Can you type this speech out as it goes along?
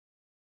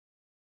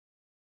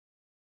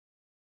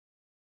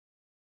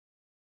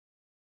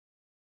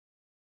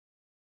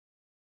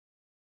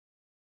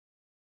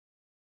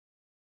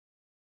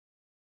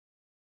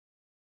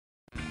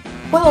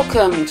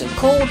Welcome to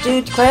Cool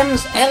Dude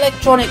Clem's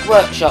Electronic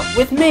Workshop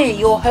with me,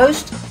 your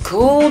host,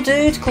 Cool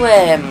Dude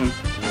Clem.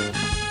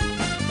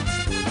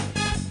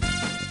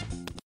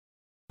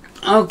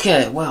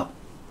 Okay, well,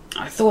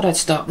 I thought I'd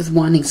start with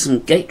winding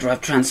some gate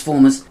drive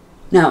transformers.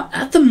 Now,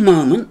 at the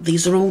moment,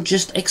 these are all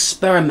just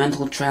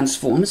experimental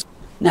transformers.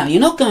 Now, you're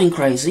not going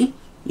crazy.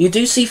 You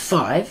do see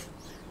 5,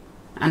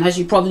 and as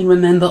you probably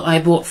remember,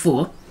 I bought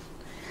 4.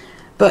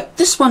 But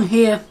this one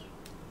here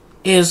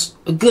is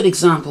a good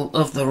example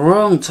of the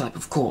wrong type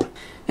of coil.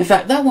 In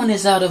fact, that one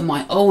is out of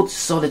my old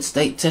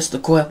solid-state tester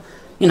coil.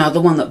 You know, the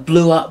one that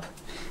blew up.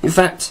 In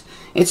fact,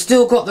 it's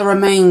still got the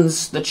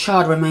remains, the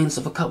charred remains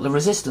of a couple of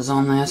resistors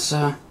on there,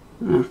 so...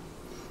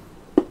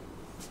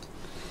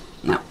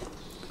 Now,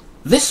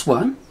 this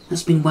one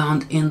has been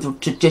wound in the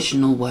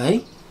traditional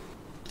way.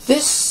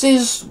 This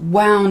is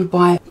wound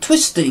by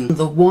twisting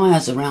the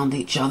wires around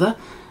each other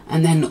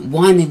and then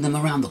winding them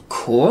around the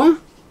core.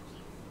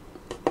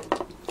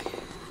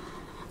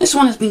 This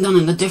one has been done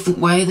in a different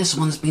way. This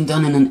one's been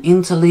done in an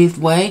interleaved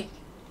way.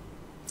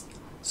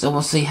 So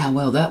we'll see how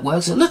well that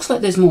works. It looks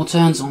like there's more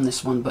turns on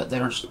this one, but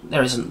there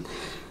isn't.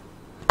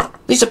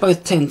 These are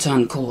both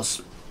 10-turn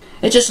cores.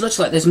 It just looks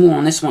like there's more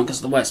on this one because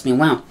of the way it's been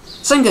wound.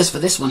 Same goes for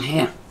this one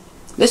here.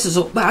 This is,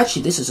 well,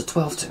 actually this is a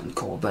 12-turn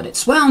core, but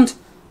it's wound.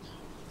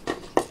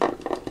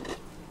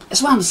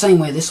 It's wound the same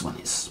way this one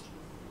is.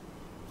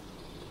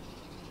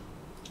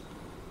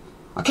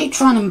 I keep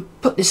trying to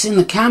put this in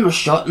the camera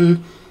shot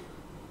and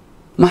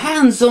my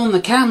hands on the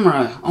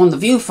camera, on the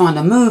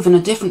viewfinder, move in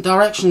a different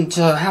direction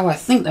to how I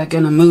think they're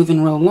going to move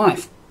in real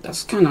life.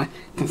 That's kind of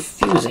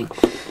confusing.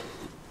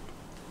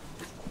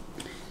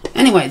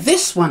 Anyway,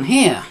 this one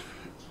here.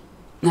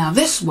 Now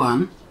this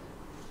one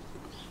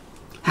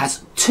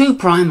has 2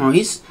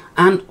 primaries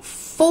and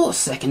 4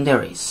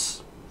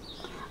 secondaries.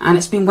 And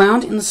it's been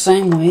wound in the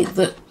same way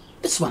that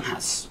this one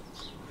has.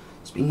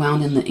 It's been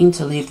wound in the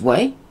interleaved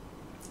way.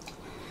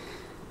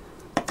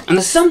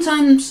 And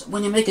sometimes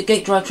when you make a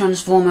gate drive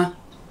transformer,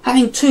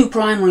 having 2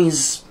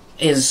 primaries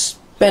is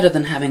better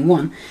than having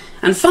 1.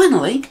 And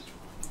finally,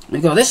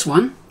 we've got this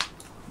one,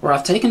 where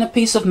I've taken a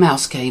piece of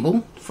mouse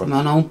cable from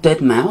an old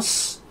dead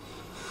mouse,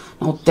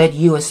 an old dead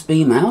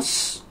USB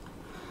mouse.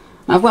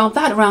 I've wound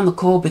that around the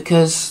core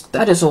because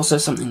that is also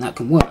something that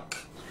can work.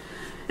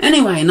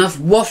 Anyway, enough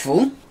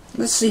waffle.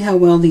 Let's see how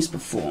well these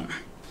perform.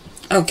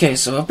 Okay,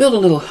 so I've built a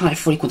little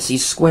high-frequency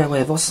square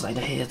wave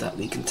oscillator here that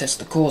we can test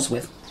the cores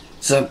with.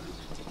 So,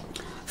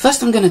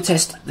 first I'm going to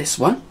test this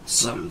one,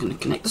 so I'm going to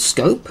connect the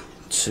scope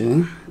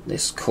to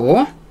this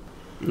core,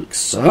 like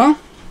so.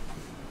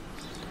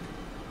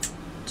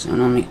 Turn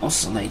on the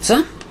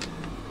oscillator.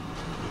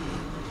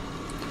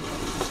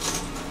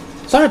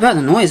 Sorry about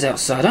the noise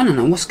outside, I don't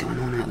know what's going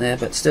on out there,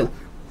 but still.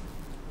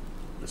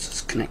 Let's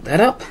just connect that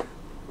up.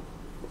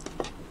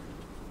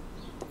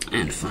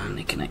 And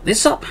finally connect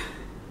this up.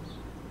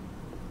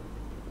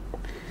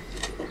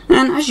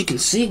 And as you can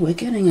see, we're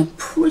getting a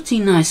pretty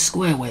nice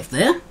square wave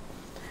there.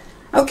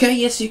 Okay,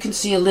 yes, you can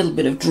see a little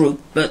bit of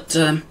droop, but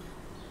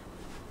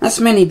that's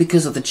mainly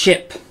because of the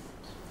chip.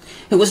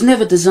 It was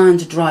never designed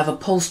to drive a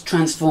pulse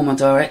transformer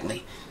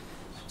directly,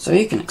 so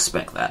you can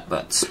expect that,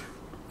 but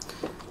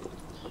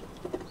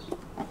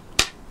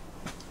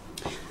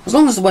as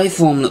long as the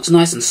waveform looks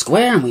nice and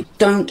square and we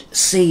don't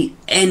see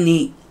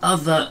any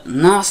other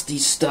nasty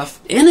stuff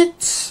in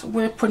it,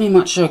 we're pretty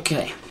much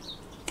okay.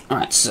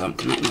 Alright, so I'm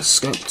connecting the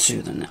scope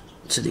to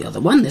the other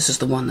one. This is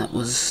the one that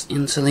was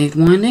interleaved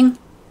winding.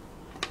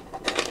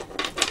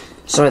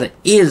 Sorry, that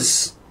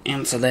is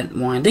interleaved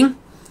winding.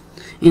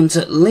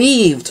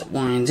 Interleaved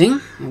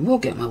winding. I will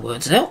get my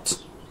words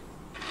out.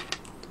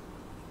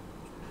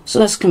 So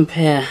let's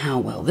compare how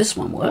well this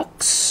one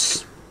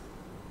works.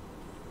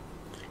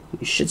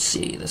 We should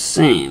see the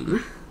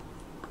same.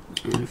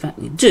 And in fact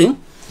we do.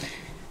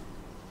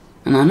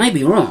 And I may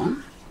be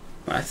wrong,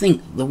 but I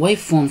think the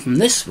waveform from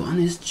this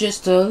one is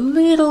just a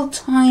little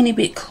tiny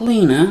bit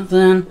cleaner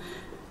than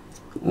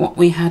what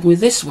we had with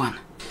this one.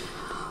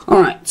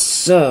 Alright,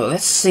 so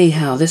let's see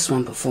how this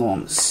one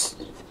performs.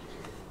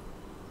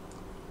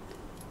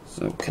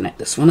 So connect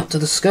this one up to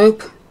the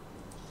scope.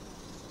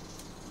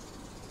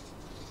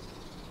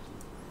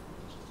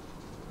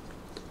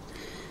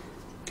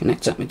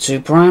 Connect up with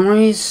 2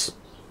 primaries.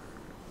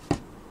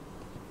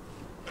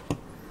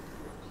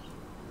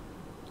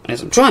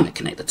 As I'm trying to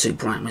connect the 2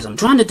 primaries, I'm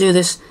trying to do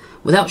this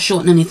without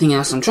shorting anything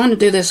else. I'm trying to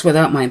do this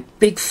without my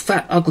big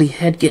fat ugly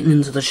head getting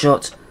into the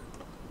shot.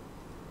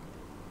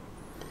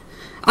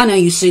 I know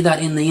you see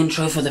that in the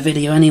intro for the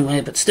video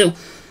anyway, but still,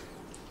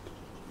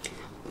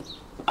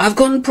 I've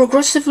gotten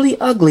progressively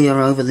uglier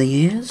over the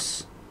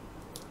years.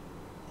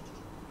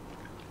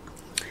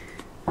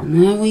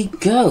 And there we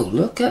go,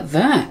 look at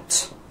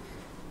that.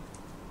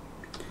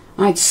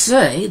 I'd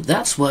say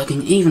that's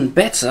working even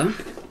better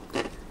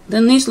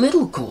than these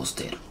little cores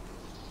did.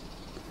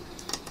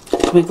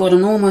 We've got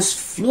an almost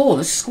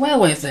flawless square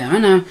wave there. I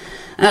know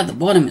at the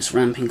bottom it's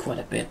ramping quite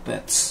a bit,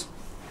 but...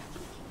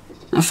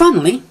 Now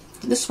finally,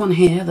 this one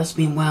here that's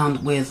been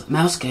wound with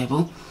mouse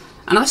cable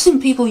And I've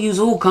seen people use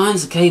all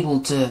kinds of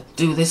cable to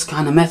do this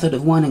kind of method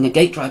of winding a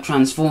gate drive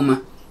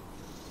transformer.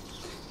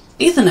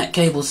 Ethernet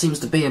cable seems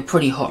to be a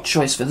pretty hot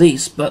choice for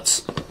these,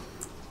 but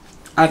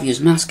I've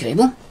used mouse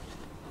cable.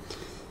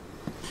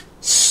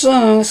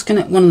 So let's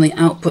connect one of the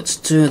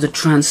outputs to the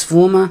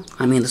transformer,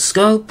 the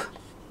scope.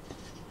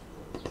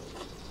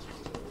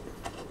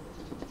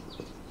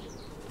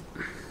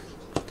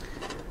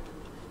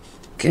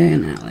 Okay,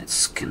 now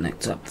let's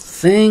connect up the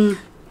thing.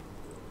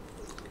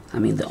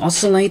 The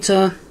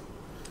oscillator.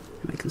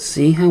 We can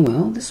see how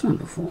well this one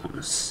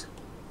performs.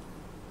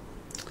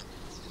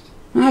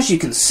 As you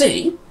can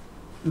see,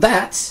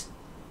 that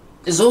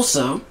is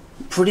also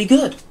pretty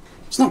good.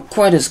 It's not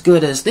quite as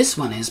good as this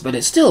one is, but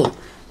it's still,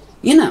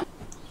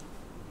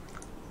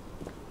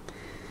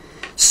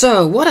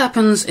 So, what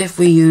happens if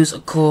we use a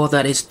core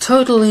that is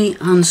totally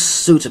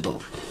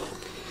unsuitable?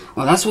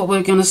 Well, that's what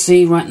we're going to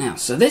see right now.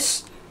 So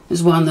this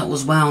is one that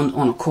was wound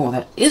on a core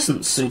that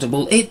isn't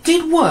suitable. It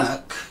did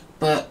work,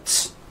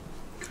 but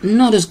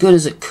not as good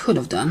as it could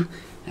have done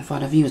if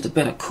I'd have used a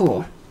better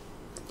core.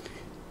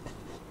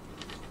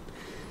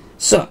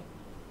 So,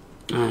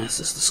 this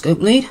is the scope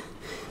lead.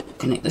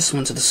 Connect this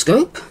one to the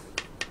scope,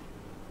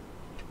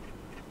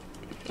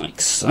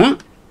 like so.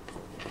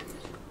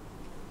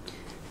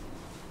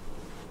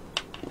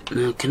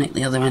 Now connect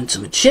the other end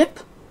to a chip.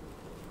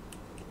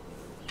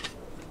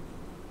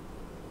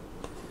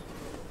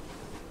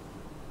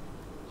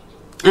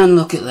 And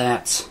look at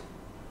that.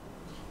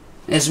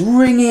 It's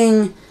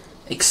ringing,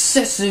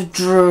 excessive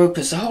droop,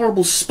 it's a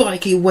horrible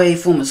spiky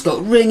waveform, it's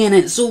got ring in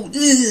it, it's all,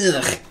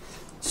 ugh,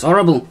 it's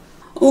horrible.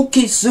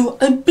 Okay, so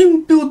I've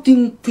been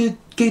building a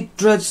gate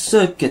drive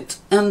circuit,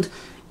 and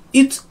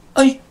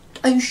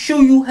I'll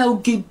show you how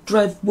gate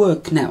drive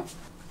work now.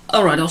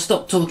 Alright, I'll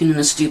stop talking in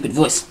a stupid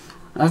voice.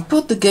 I've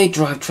put the gate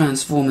drive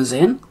transformers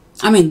in,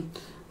 the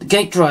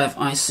gate drive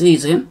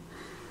ICs in.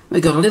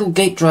 We've got a little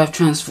gate drive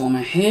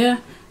transformer here,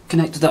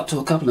 connected up to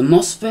a couple of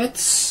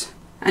MOSFETs.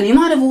 And you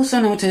might have also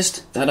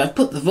noticed that I've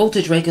put the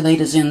voltage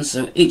regulators in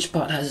so each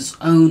part has its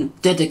own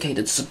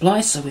dedicated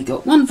supply. So we've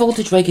got one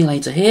voltage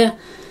regulator here,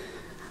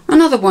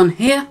 another one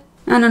here,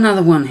 and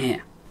another one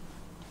here.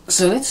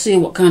 So let's see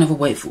what kind of a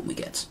waveform we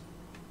get.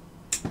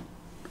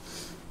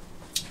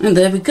 And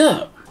there we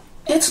go.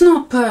 It's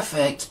not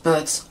perfect,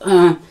 but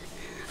I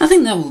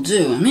think that will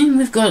do.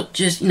 We've got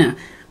just, we've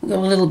got a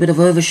little bit of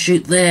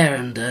overshoot there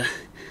and a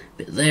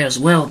bit there as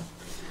well.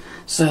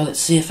 So let's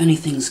see if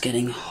anything's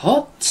getting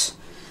hot.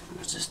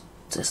 Let's just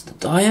test the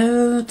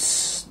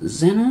diodes, the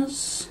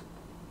Zenas.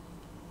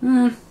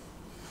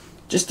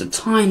 Just a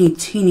tiny,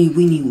 teeny,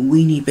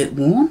 weeny bit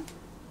warm.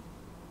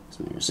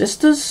 Some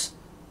resistors.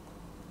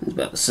 I was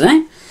about to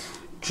say.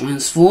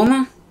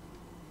 Transformer.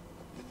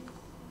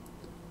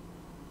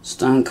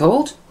 Stone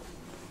cold.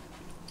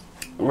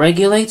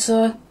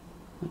 Regulator.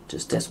 I'll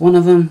just test one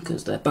of them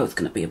because they're both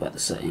going to be about the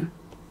same.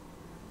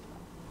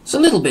 It's a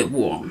little bit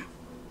warm.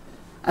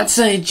 I'd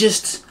say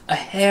just a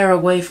hair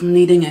away from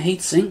needing a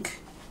heatsink.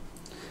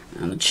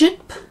 And the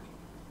chip.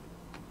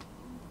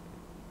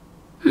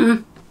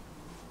 Pretty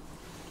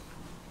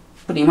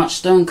much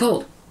stone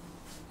cold.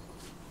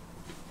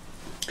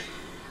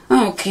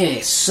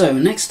 Okay, so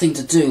next thing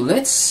to do,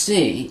 let's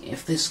see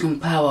if this can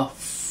power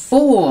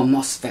 4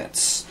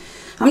 MOSFETs.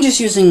 I'm just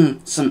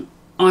using some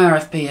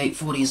IRFP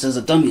 840s as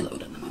a dummy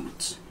load at the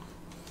moment.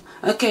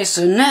 Okay,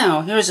 so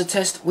now here is a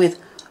test with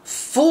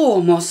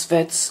 4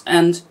 MOSFETs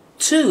and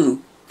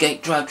 2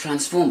 gate drive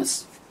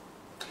transformers.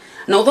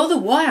 And although the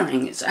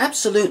wiring is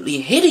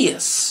absolutely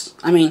hideous,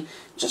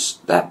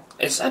 just that,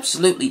 it's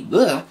absolutely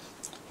blur,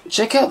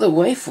 check out the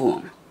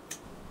waveform.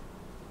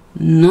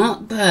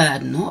 Not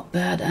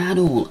bad at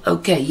all.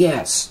 Okay,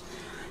 yes,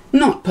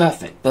 not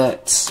perfect,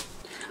 but,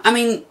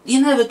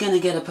 you're never going to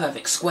get a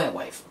perfect square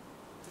wave.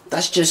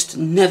 That's just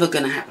never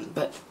going to happen,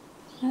 but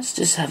let's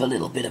just have a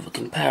little bit of a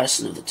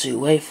comparison of the 2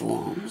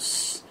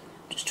 waveforms.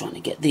 Just trying to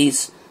get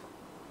these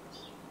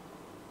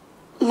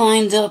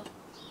lined up.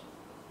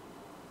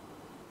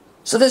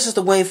 So this is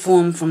the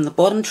waveform from the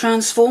bottom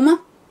transformer,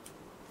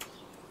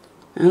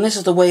 and this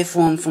is the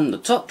waveform from the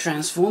top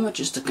transformer,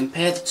 just to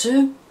compare the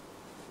 2.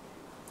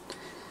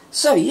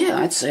 So yeah,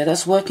 I'd say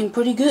that's working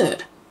pretty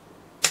good.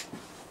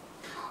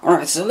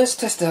 Alright, so let's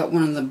test out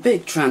one of the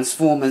big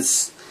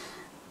transformers.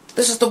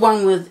 This is the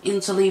one with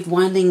interleaved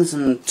windings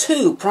and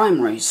 2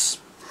 primaries.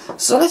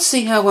 So let's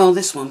see how well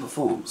this one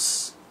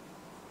performs.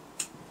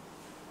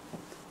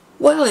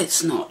 Well,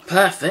 it's not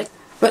perfect,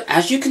 but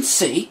as you can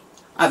see,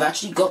 I've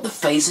actually got the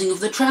phasing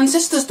of the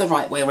transistors the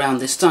right way around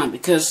this time,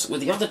 because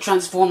with the other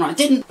transformer I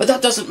didn't, but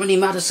that doesn't really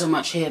matter so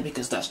much here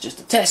because that's just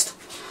a test.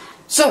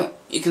 So,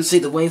 you can see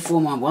the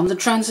waveform on one of the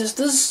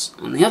transistors,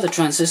 and the other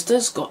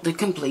transistors got the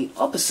complete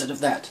opposite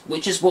of that,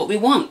 which is what we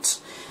want.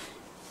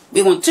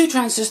 We want 2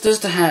 transistors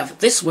to have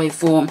this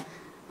waveform,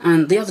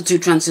 and the other 2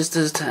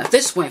 transistors to have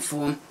this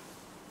waveform,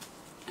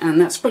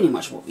 and that's pretty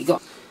much what we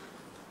got.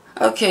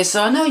 Okay,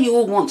 so I know you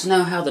all want to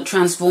know how the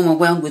transformer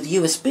wound with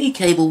USB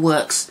cable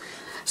works,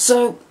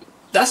 so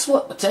that's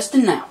what we're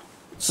testing now.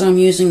 So I'm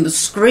using the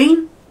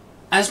screen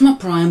as my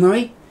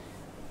primary,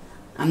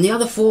 and the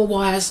other 4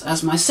 wires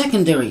as my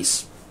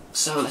secondaries.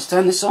 So let's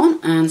turn this on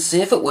and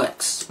see if it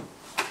works.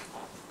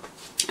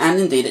 And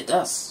indeed it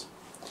does.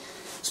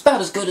 It's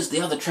about as good as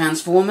the other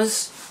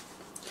transformers.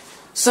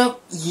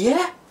 So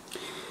yeah,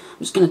 I'm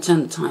just going to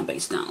turn the time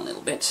base down a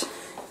little bit.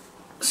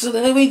 So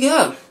there we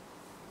go.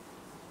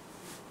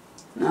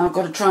 Now I've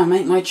got to try and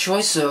make my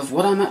choice of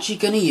what I'm actually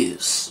going to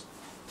use.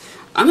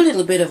 I'm a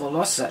little bit of a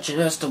loss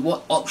actually as to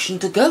what option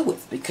to go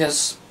with,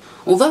 because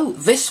although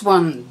this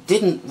one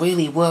didn't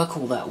really work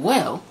all that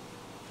well,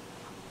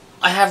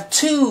 I have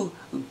 2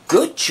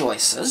 good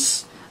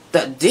choices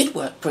that did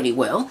work pretty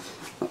well,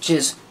 which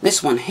is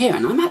this one here,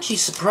 and I'm actually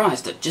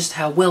surprised at just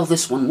how well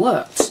this one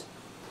worked.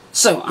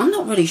 So I'm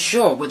not really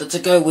sure whether to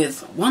go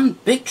with 1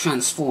 big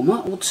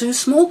transformer or 2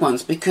 small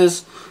ones,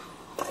 because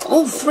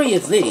all 3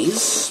 of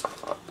these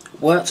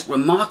worked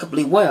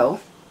remarkably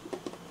well,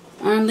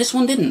 and this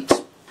one didn't.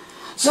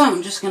 So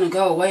I'm just going to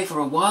go away for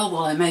a while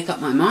I make up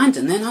my mind,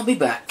 and then I'll be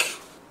back.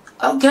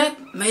 Okay,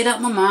 made up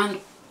my mind.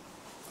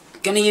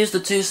 Going to use the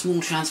 2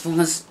 small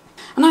transformers,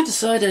 and I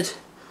decided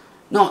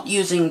not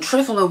using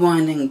trifular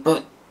winding,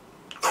 but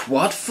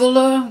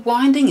quadfular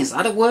winding, is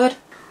that a word?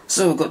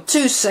 So we've got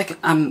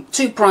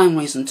 2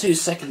 primaries and 2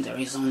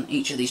 secondaries on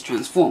each of these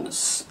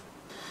transformers.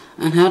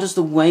 And how does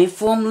the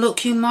waveform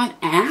look, you might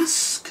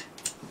ask?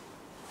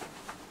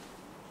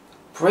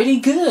 Pretty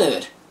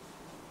good.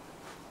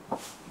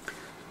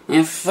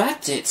 In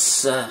fact,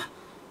 it's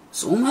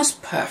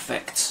almost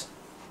perfect,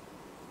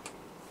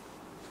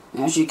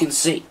 as you can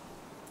see.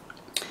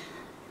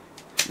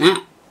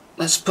 Now,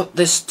 let's put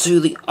this to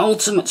the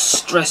ultimate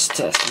stress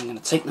test. I'm going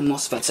to take the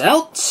MOSFETs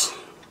out.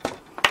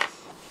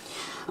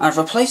 I've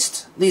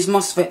replaced these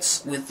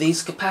MOSFETs with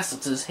these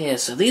capacitors here,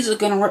 so these are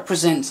going to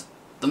represent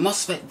the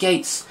MOSFET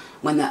gates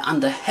when they're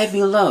under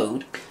heavy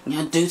load,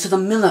 due to the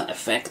Miller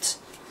effect.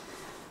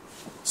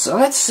 So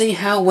let's see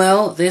how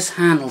well this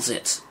handles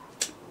it.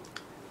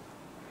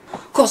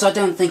 Of course, I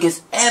don't think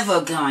it's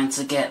ever going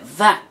to get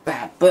that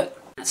bad, but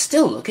it's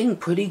still looking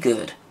pretty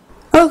good.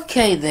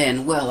 Okay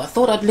then, well, I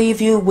thought I'd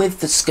leave you with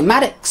the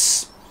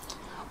schematics.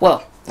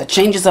 Well, the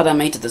changes that I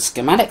made to the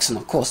schematics, and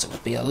of course it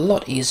would be a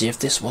lot easier if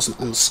this wasn't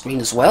on the screen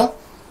as well.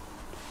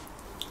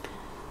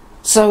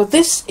 So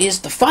this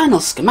is the final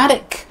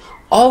schematic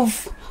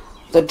of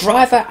the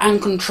driver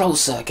and control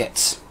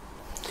circuit.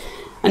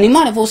 And you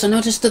might have also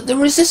noticed that the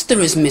resistor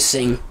is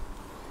missing,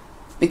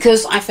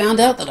 because I found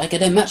out that I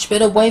get a much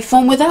better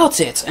waveform without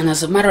it, and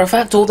as a matter of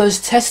fact all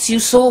those tests you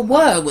saw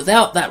were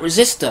without that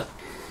resistor.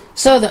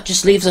 So that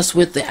just leaves us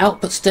with the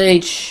output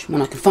stage.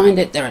 When I can find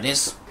it, there it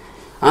is.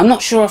 I'm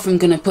not sure if I'm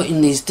going to put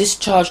in these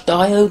discharge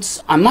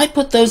diodes. I might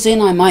put those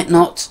in, I might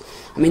not.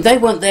 I mean, they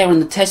weren't there in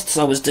the tests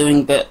I was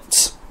doing,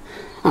 but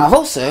I've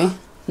also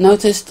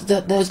noticed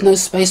that there's no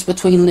space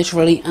between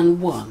literally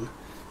and 1.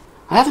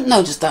 I haven't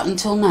noticed that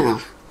until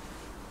now.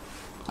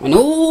 I mean,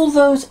 all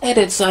those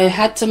edits I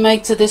had to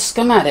make to this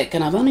schematic,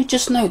 and I've only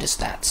just noticed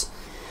that.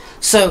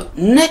 So,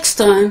 next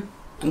time,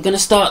 I'm going to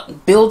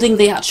start building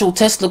the actual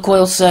Tesla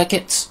coil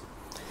circuits.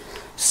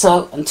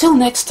 So, until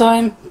next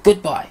time,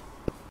 goodbye.